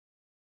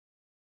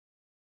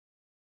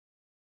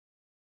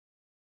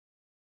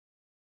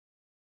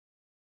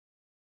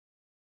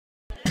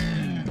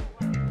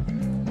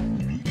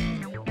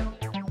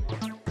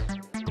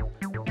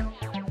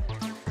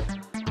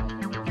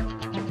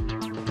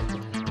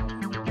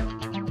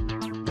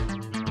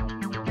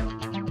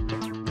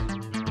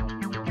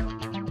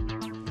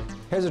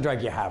Here's a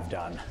drug you have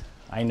done.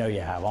 I know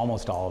you have,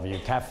 almost all of you,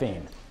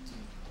 caffeine.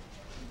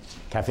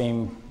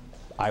 Caffeine,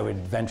 I would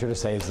venture to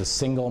say, is the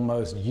single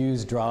most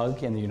used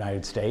drug in the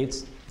United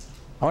States.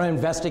 I want to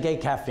investigate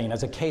caffeine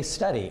as a case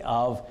study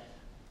of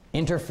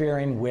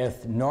interfering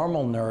with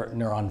normal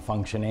neuron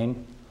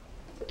functioning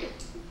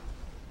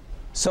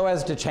so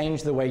as to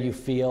change the way you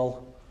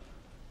feel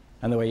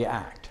and the way you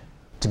act.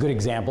 It's a good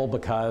example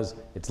because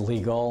it's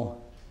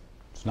legal,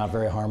 it's not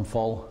very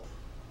harmful,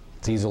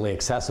 it's easily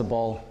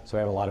accessible, so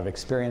I have a lot of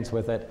experience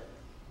with it.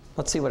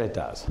 Let's see what it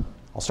does.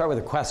 I'll start with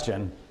a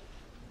question.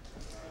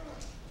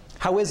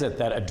 How is it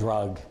that a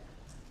drug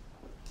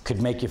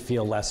could make you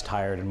feel less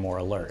tired and more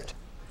alert?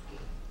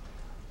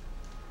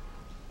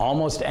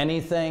 Almost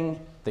anything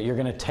that you're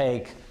going to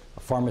take a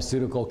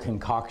pharmaceutical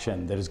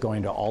concoction that is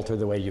going to alter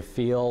the way you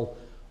feel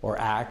or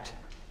act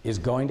is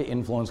going to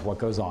influence what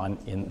goes on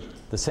in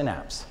the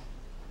synapse.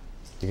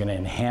 You're going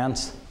to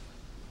enhance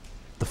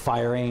the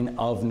firing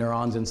of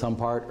neurons in some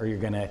part, or you're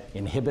going to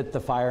inhibit the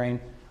firing.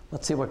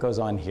 Let's see what goes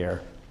on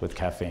here with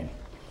caffeine.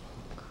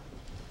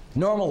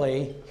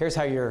 Normally, here's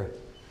how your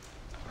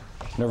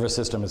nervous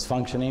system is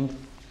functioning.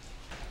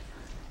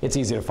 It's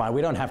easy to find.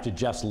 We don't have to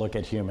just look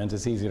at humans.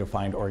 It's easy to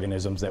find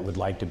organisms that would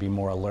like to be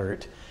more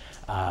alert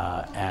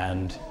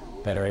and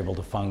better able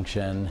to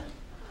function.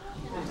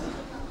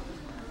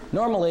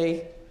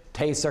 Normally,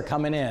 tastes are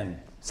coming in,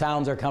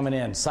 sounds are coming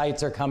in,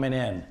 sights are coming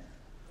in.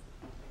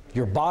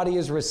 Your body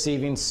is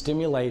receiving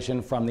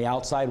stimulation from the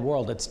outside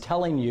world. It's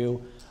telling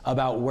you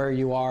about where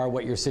you are,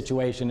 what your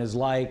situation is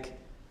like.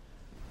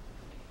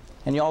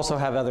 And you also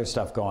have other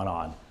stuff going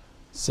on.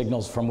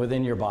 Signals from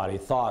within your body,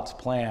 thoughts,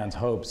 plans,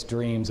 hopes,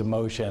 dreams,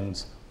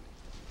 emotions,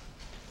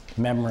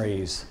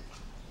 memories.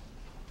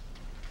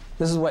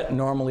 This is what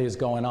normally is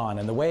going on.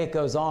 And the way it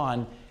goes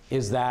on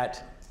is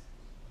that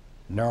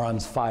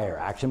neurons fire,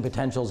 action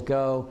potentials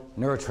go,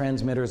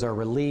 neurotransmitters are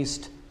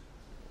released,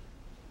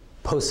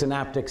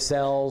 postsynaptic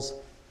cells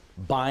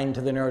bind to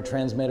the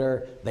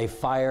neurotransmitter, they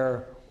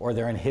fire or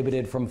they're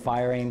inhibited from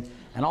firing.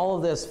 And all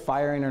of this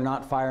firing or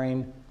not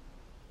firing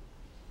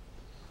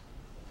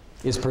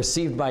is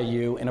perceived by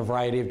you in a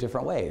variety of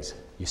different ways.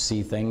 You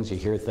see things, you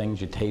hear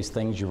things, you taste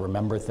things, you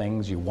remember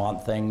things, you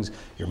want things,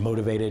 you're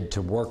motivated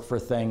to work for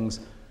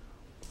things.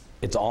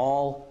 It's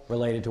all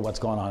related to what's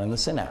going on in the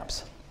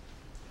synapse.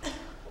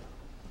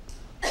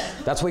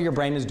 That's what your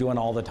brain is doing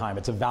all the time.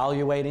 It's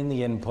evaluating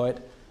the input,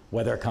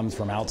 whether it comes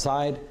from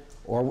outside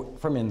or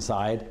from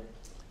inside,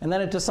 and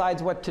then it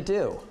decides what to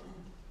do.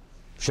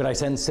 Should I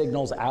send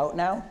signals out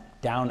now,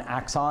 down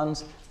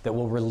axons, that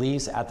will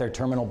release at their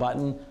terminal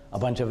button a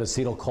bunch of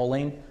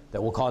acetylcholine that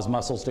will cause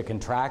muscles to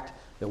contract,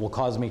 that will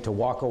cause me to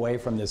walk away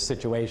from this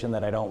situation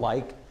that I don't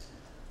like,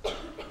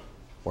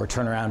 or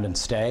turn around and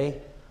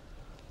stay,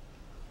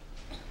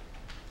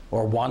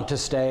 or want to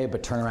stay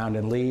but turn around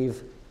and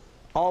leave?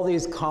 All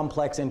these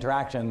complex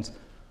interactions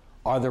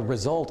are the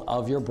result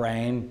of your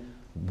brain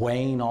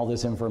weighing all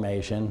this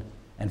information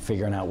and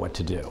figuring out what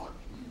to do.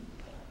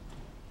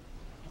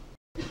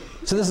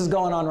 So this is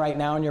going on right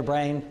now in your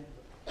brain.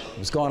 It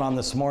was going on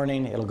this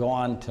morning. It'll go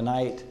on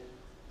tonight.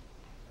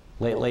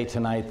 Late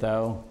tonight,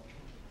 though,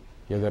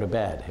 you'll go to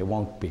bed. It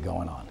won't be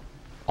going on.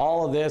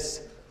 All of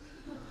this,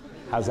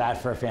 how's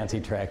that for a fancy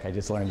trick? I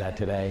just learned that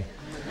today.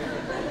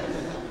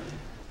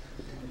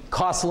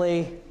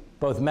 Costly,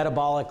 both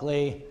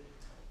metabolically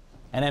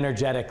and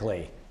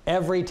energetically.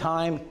 Every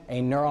time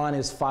a neuron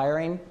is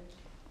firing,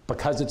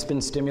 because it's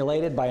been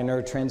stimulated by a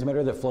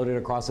neurotransmitter that floated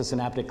across the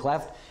synaptic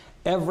cleft,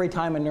 every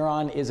time a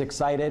neuron is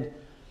excited,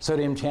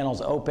 sodium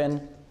channels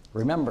open.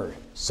 Remember,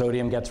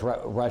 sodium gets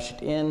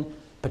rushed in,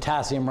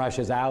 potassium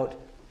rushes out,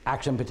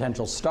 action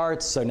potential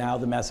starts, so now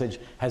the message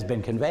has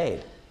been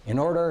conveyed. In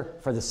order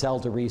for the cell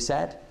to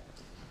reset,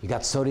 you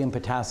got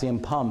sodium-potassium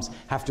pumps,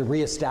 have to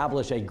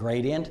reestablish a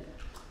gradient.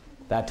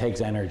 That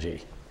takes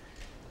energy.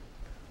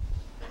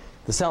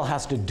 The cell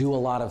has to do a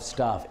lot of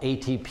stuff.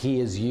 ATP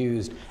is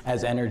used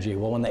as energy.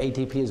 Well, when the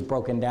ATP is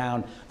broken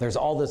down, there's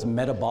all this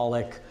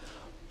metabolic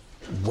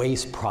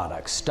waste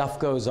product. Stuff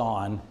goes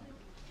on.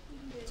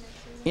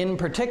 In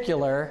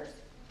particular,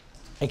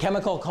 a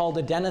chemical called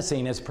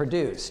adenosine is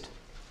produced.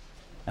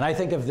 And I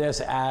think of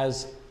this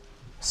as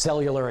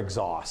cellular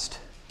exhaust.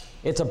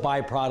 It's a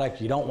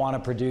byproduct. You don't want to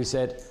produce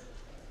it.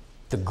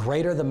 The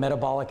greater the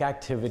metabolic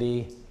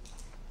activity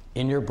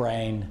in your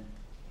brain,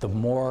 the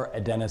more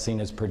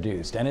adenosine is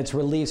produced. And it's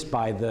released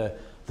by the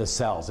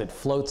cells. It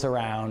floats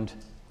around,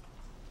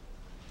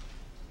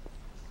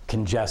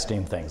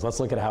 congesting things. Let's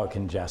look at how it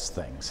congests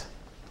things.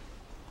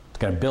 It's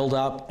going to build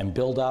up and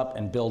build up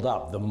and build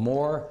up. The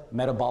more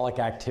metabolic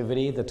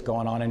activity that's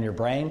going on in your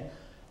brain,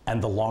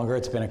 and the longer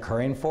it's been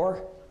occurring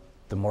for,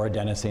 the more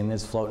adenosine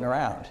is floating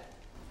around.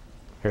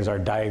 Here's our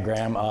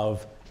diagram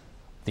of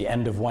the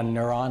end of one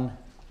neuron,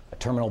 a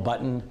terminal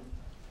button.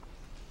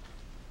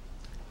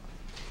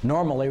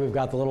 Normally, we've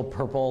got the little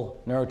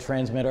purple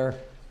neurotransmitter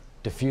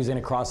diffusing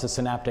across the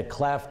synaptic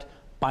cleft,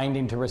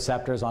 binding to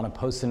receptors on a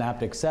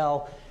postsynaptic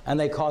cell, and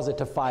they cause it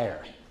to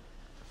fire.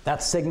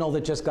 That signal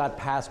that just got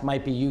passed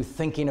might be you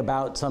thinking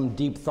about some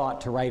deep thought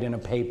to write in a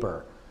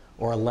paper,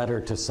 or a letter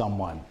to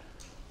someone,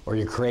 or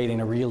you're creating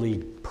a really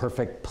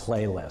perfect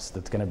playlist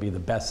that's going to be the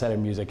best set of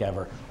music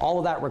ever. All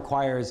of that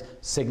requires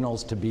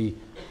signals to be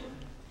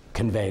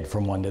conveyed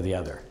from one to the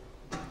other.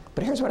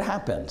 But here's what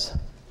happens.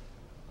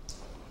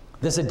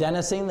 This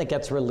adenosine that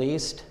gets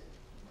released,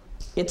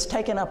 it's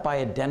taken up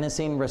by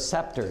adenosine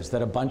receptors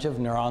that a bunch of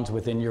neurons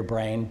within your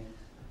brain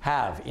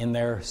have in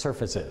their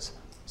surfaces.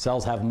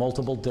 Cells have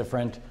multiple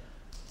different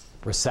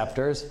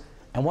receptors,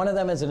 and one of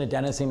them is an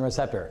adenosine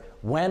receptor.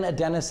 When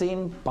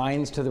adenosine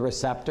binds to the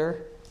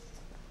receptor,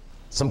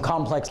 some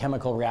complex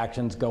chemical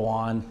reactions go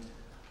on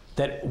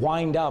that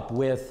wind up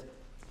with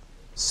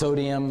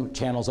sodium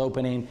channels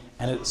opening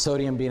and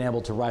sodium being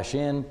able to rush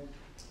in,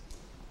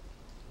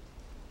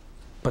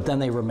 but then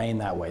they remain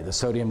that way. The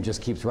sodium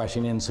just keeps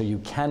rushing in, so you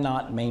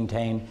cannot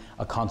maintain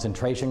a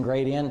concentration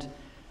gradient,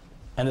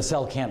 and the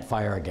cell can't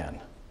fire again.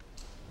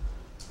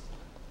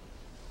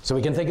 So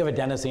we can think of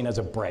adenosine as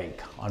a brake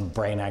on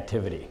brain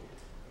activity.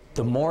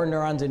 The more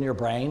neurons in your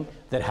brain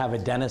that have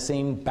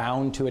adenosine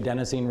bound to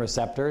adenosine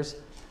receptors,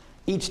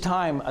 each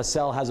time a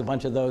cell has a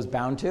bunch of those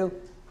bound to,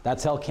 that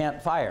cell can't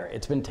fire.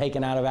 It's been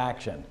taken out of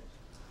action.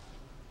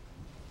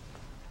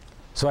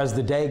 So as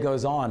the day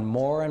goes on,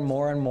 more and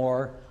more and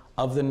more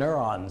of the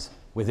neurons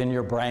within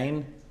your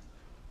brain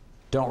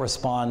don't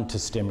respond to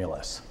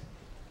stimulus.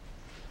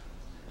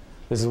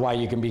 This is why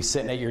you can be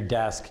sitting at your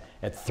desk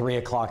at 3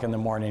 o'clock in the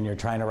morning, you're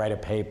trying to write a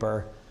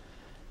paper,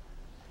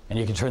 and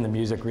you can turn the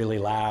music really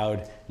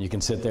loud, you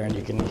can sit there and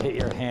you can hit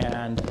your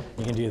hand,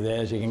 you can do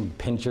this, you can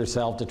pinch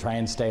yourself to try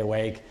and stay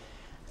awake.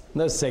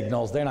 And those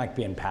signals, they're not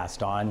being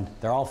passed on.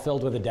 They're all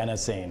filled with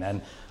adenosine,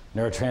 and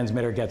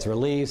neurotransmitter gets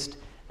released,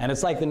 and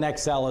it's like the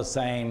next cell is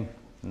saying,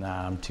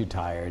 nah, I'm too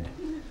tired.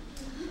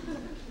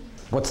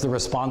 What's the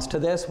response to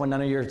this when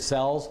none of your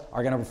cells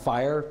are going to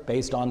fire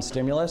based on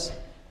stimulus?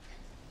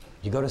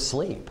 You go to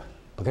sleep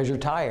because you're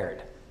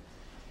tired.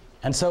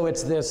 And so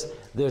it's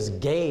this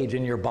gauge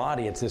in your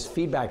body, it's this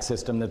feedback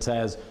system that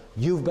says,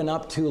 you've been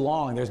up too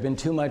long, there's been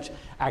too much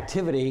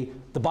activity,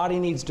 the body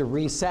needs to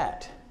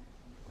reset.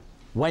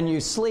 When you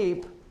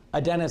sleep,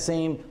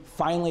 adenosine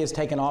finally is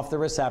taken off the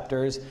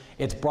receptors,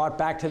 it's brought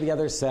back to the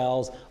other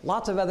cells,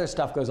 lots of other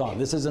stuff goes on.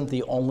 This isn't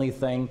the only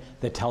thing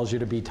that tells you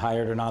to be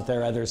tired or not. There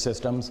are other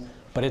systems,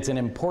 but it's an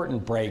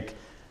important break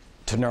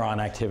to neuron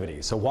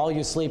activity. So while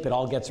you sleep, it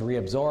all gets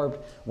reabsorbed.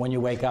 When you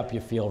wake up,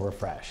 you feel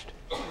refreshed.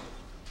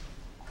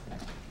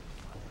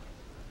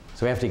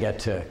 So we have to get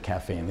to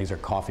caffeine. These are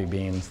coffee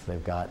beans.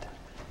 They've got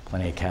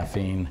plenty of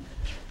caffeine.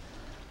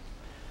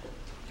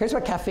 Here's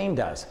what caffeine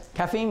does.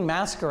 Caffeine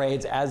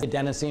masquerades as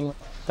adenosine.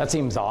 That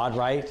seems odd,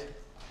 right?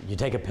 You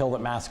take a pill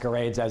that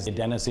masquerades as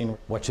adenosine.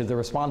 What should the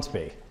response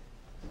be?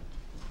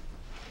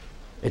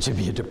 It should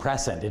be a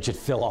depressant. It should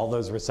fill all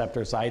those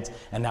receptor sites,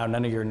 and now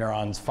none of your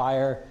neurons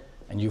fire,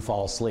 and you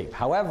fall asleep.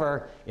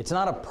 However, it's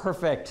not a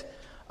perfect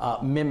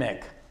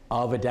mimic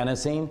of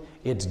adenosine.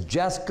 It's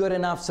just good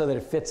enough so that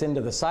it fits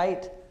into the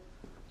site,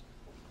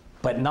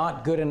 but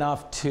not good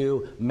enough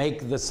to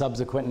make the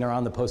subsequent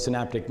neuron, the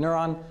postsynaptic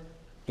neuron,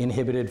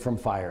 inhibited from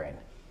firing.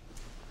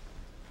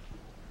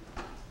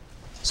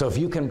 So if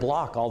you can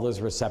block all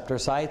those receptor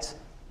sites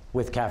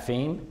with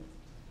caffeine,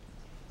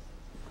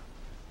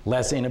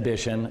 less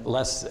inhibition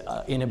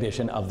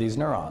of these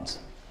neurons.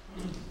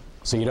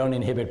 So you don't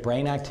inhibit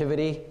brain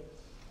activity,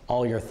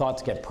 all your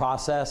thoughts get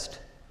processed,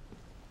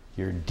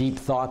 your deep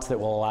thoughts that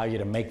will allow you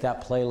to make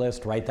that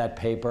playlist, write that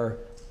paper,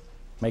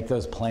 make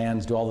those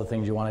plans, do all the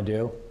things you want to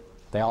do,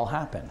 they all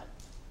happen.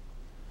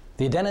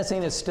 The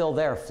adenosine is still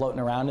there floating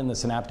around in the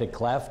synaptic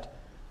cleft.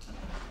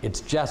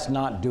 It's just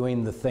not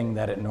doing the thing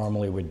that it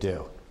normally would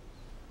do.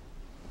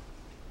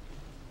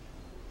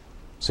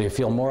 So you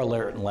feel more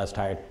alert and less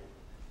tired.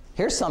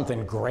 Here's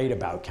something great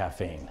about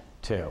caffeine,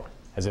 too,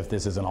 as if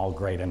this isn't all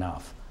great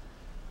enough.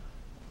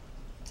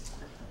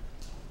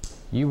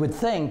 You would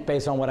think,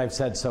 based on what I've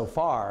said so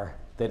far,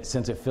 that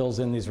since it fills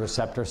in these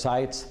receptor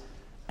sites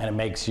and it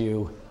makes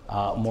you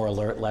more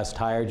alert, less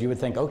tired, you would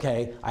think,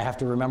 okay, I have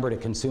to remember to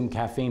consume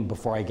caffeine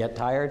before I get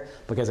tired,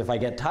 because if I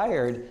get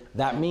tired,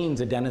 that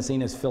means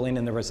adenosine is filling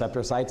in the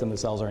receptor sites and the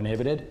cells are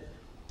inhibited.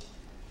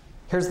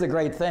 Here's the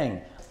great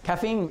thing.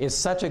 Caffeine is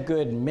such a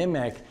good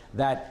mimic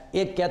that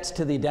it gets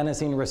to the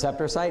adenosine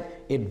receptor site,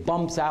 it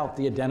bumps out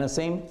the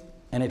adenosine,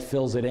 and it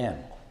fills it in.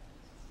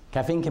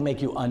 Caffeine can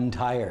make you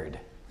untired.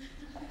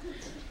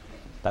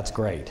 That's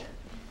great.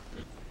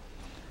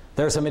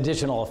 There are some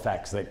additional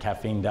effects that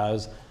caffeine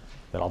does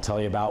that I'll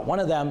tell you about. One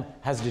of them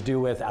has to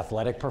do with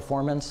athletic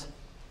performance.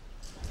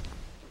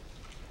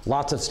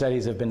 Lots of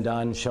studies have been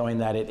done showing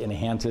that it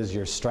enhances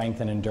your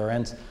strength and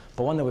endurance,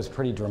 but one that was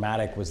pretty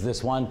dramatic was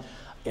this one.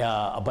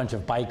 A bunch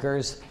of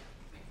bikers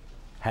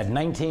had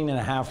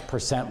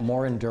 19.5%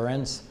 more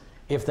endurance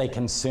if they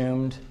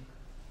consumed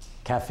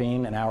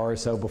caffeine an hour or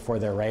so before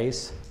their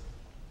race.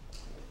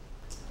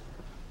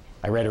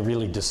 I read a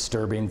really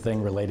disturbing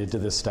thing related to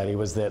this study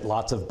was that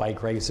lots of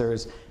bike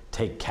racers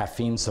take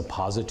caffeine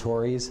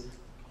suppositories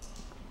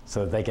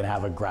so that they can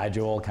have a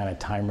gradual kind of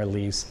time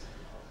release.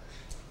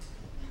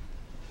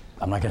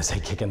 I'm not going to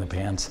say kick in the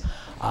pants.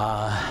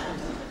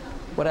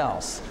 What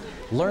else?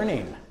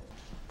 Learning.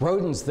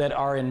 Rodents that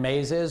are in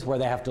mazes where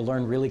they have to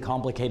learn really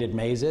complicated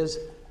mazes,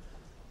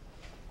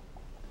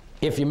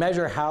 if you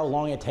measure how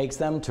long it takes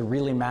them to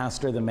really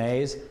master the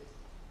maze,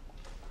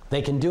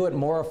 they can do it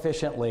more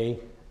efficiently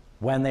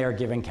when they are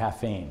given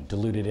caffeine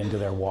diluted into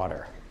their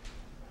water.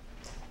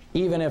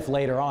 Even if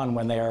later on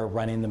when they are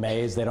running the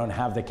maze, they don't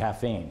have the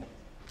caffeine.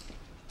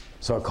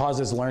 So it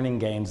causes learning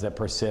gains that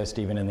persist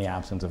even in the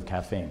absence of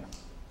caffeine.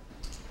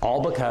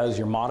 All because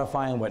you're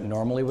modifying what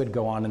normally would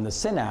go on in the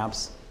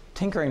synapse,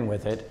 tinkering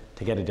with it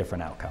to get a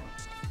different outcome.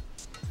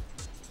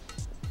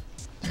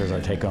 Here's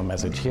our take-home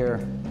message here.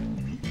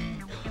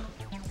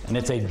 And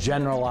it's a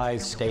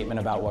generalized statement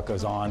about what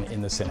goes on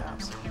in the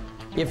synapse.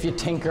 If you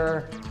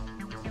tinker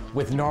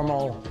with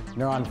normal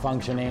neuron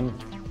functioning,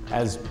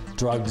 as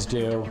drugs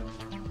do,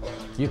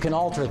 you can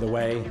alter the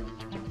way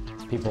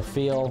people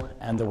feel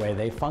and the way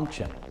they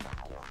function.